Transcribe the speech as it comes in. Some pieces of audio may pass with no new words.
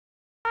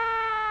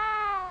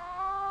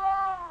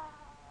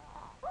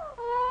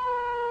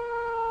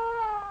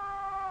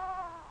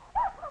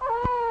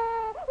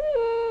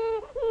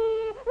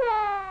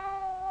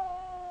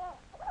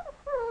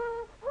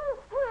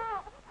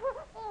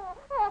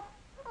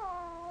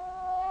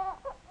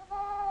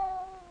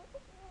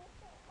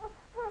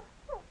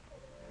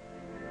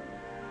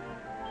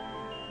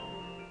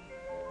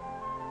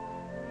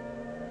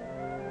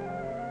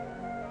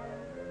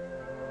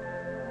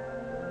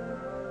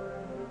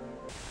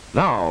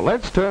Now,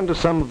 let's turn to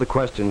some of the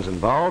questions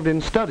involved in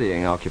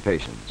studying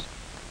occupations.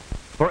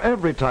 For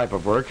every type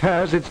of work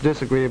has its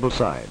disagreeable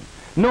side.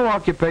 No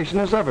occupation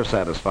has ever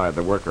satisfied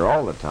the worker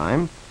all the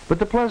time, but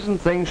the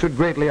pleasant things should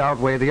greatly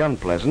outweigh the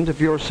unpleasant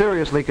if you're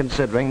seriously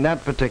considering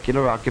that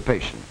particular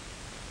occupation.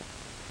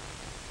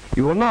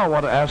 You will now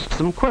want to ask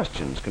some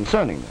questions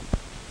concerning them.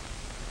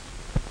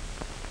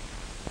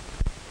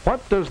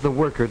 What does the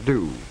worker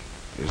do?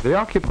 Is the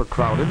occupant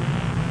crowded?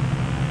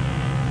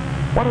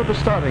 What are the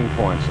starting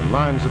points and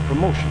lines of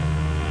promotion?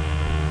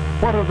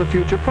 What are the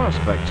future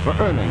prospects for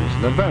earnings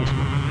and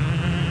advancement?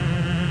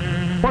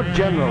 What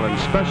general and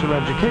special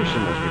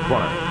education is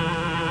required?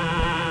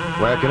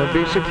 Where can it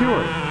be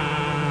secured?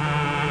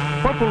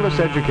 What will this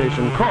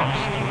education cost?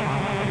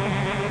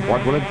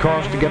 What will it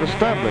cost to get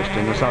established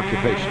in this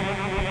occupation?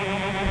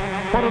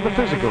 What are the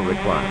physical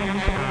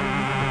requirements?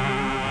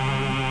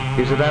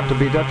 Is it apt to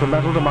be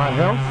detrimental to my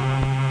health?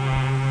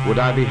 Would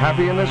I be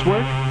happy in this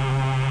work?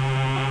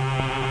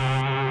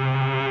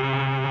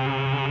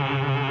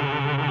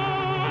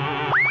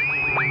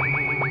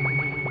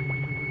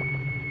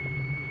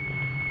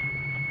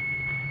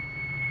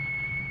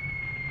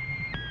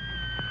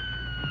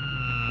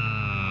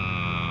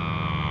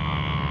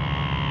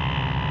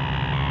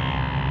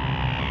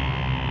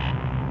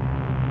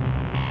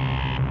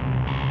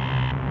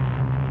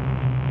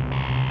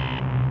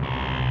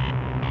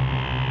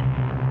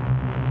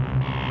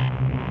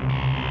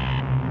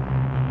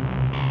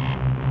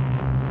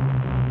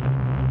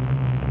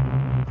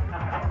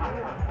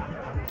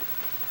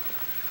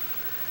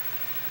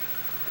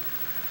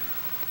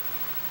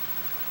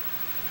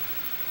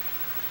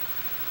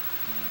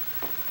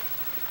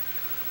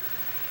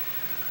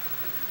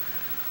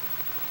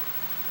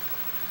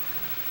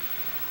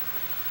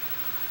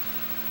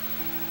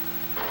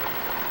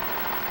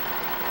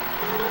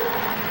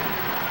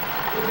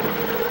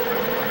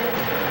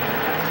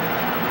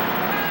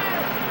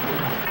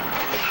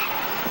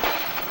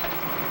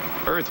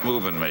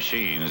 Earth-moving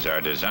machines are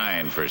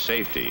designed for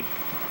safety,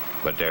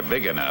 but they're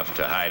big enough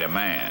to hide a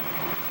man.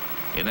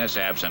 In this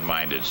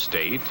absent-minded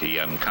state, he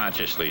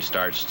unconsciously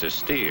starts to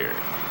steer,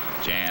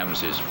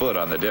 jams his foot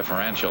on the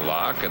differential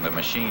lock, and the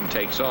machine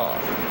takes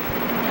off.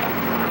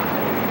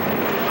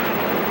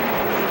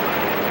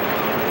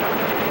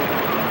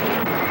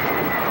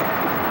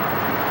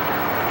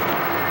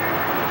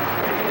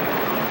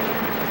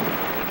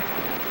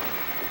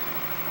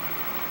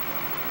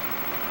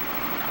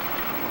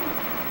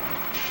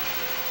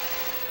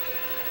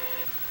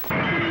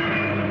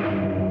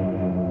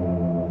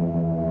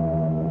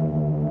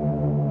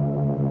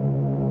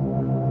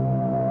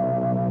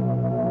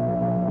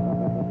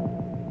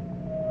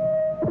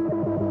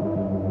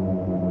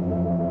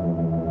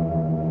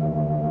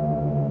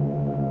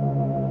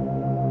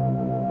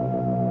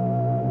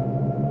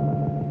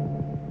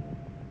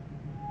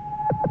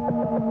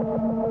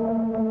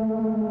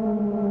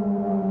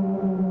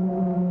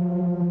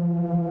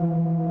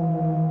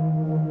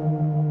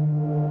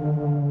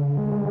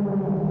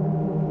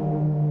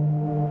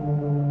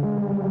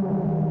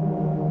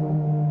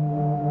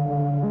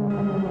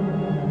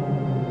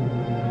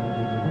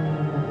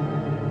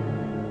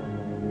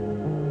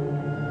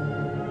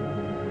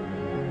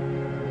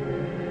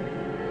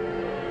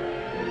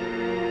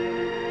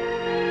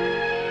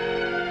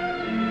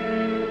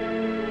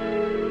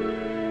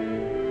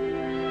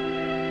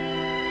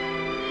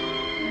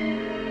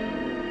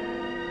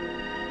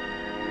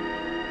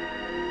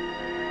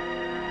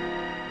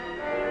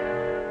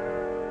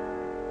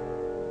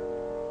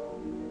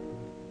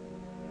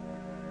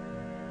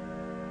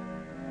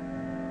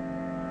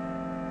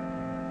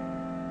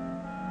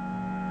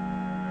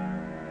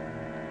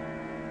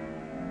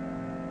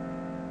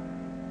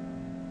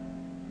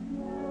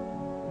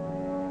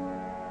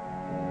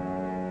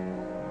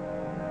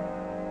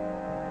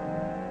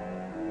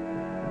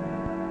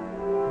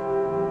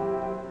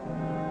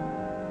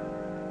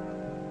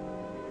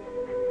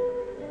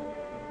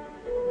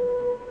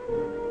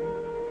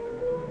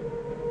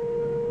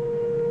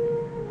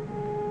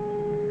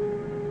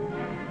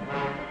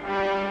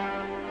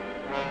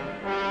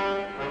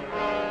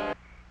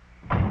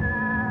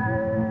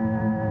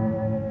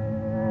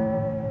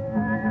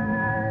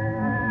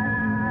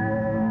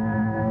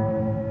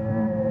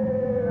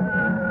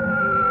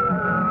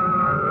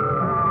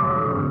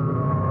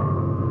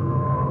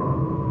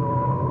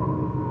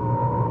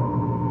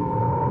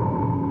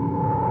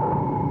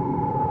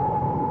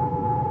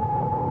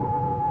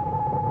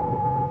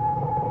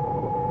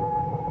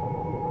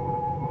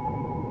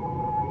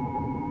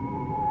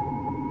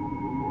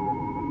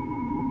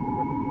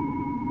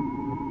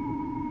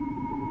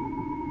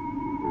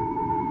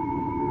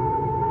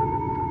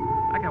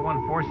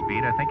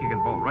 Speed, I think you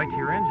can bolt right to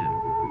your engine.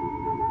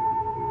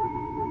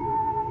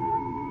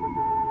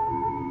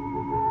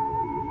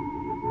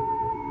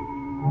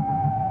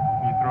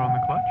 You throwing the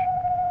clutch?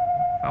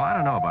 Well, I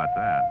don't know about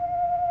that,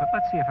 but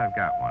let's see if I've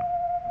got one.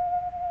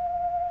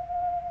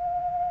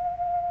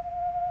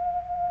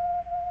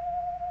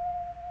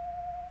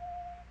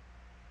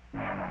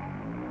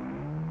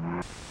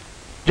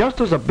 Just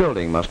as a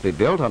building must be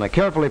built on a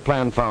carefully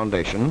planned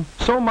foundation,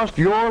 so must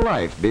your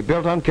life be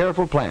built on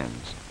careful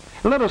plans.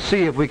 Let us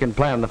see if we can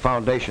plan the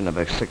foundation of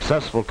a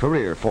successful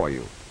career for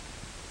you.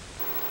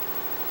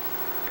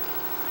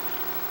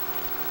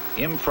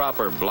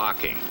 Improper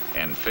blocking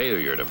and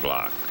failure to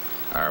block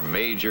are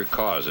major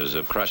causes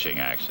of crushing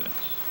accidents.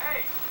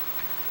 Hey,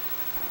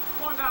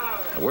 come on down out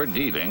of there. We're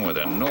dealing with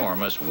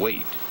enormous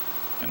weight,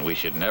 and we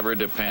should never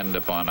depend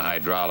upon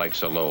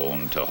hydraulics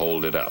alone to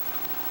hold it up.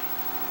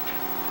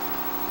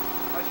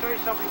 I'll show you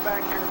something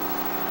back here.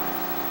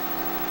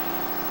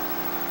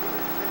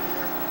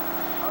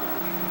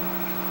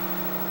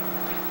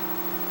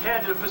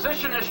 Ted, the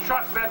position this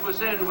truck bed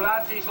was in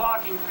without these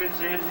locking pins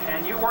in,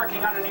 and you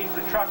working underneath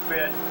the truck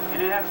bed,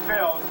 and it had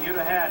failed, you'd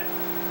have had it.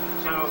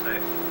 So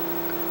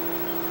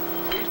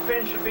these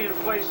pins should be in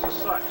place as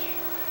such.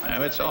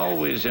 Now, it's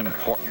always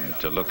important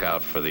to look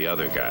out for the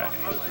other guy.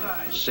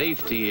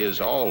 Safety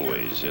is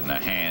always in the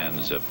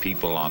hands of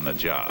people on the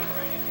job.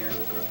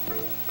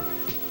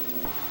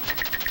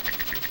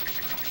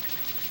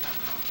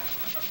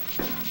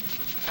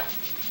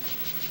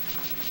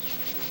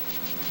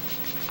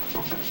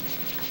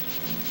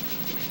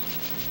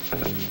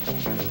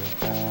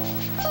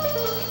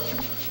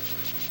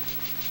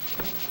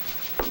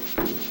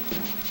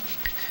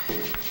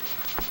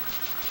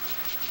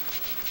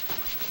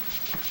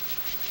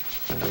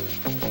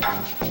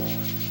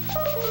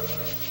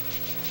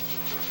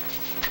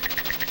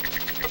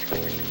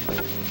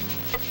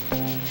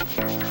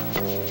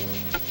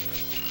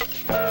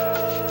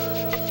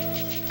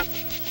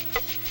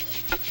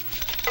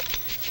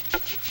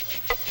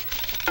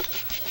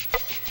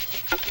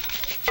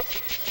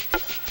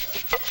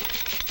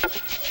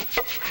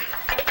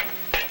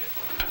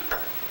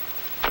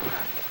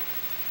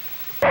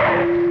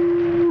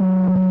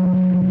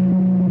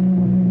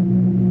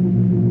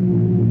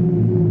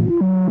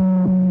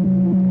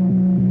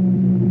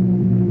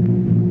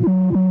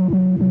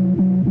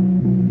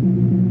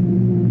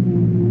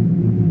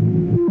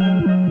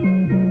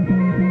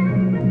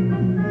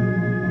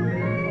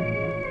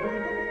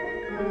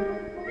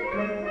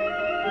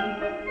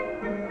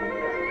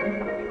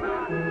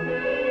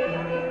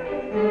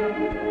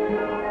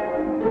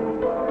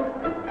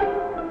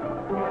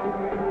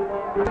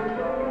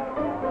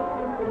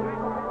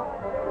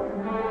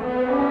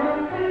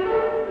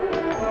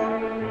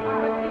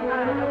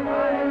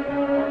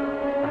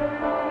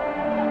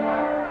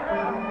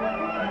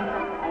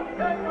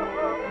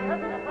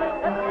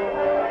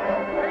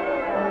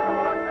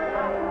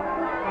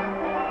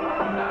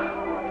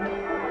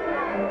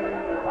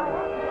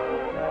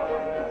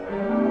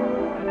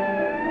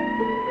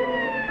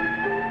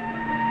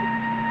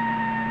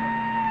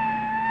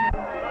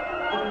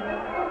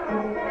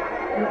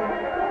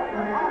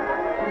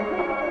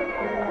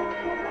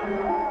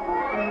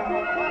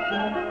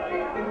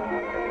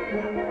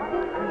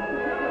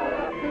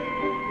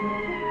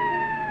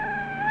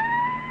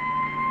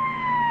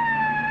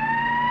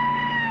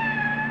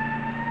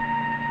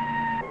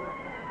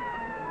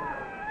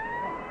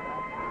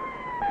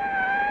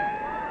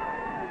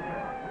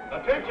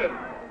 Attention!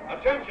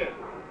 Attention!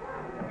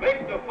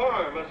 Make the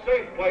farm a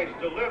safe place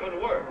to live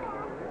and work.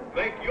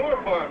 Make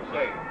your farm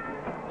safe.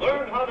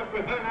 Learn how to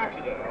prevent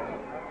accidents.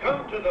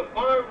 Come to the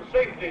farm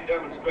safety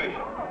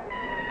demonstration.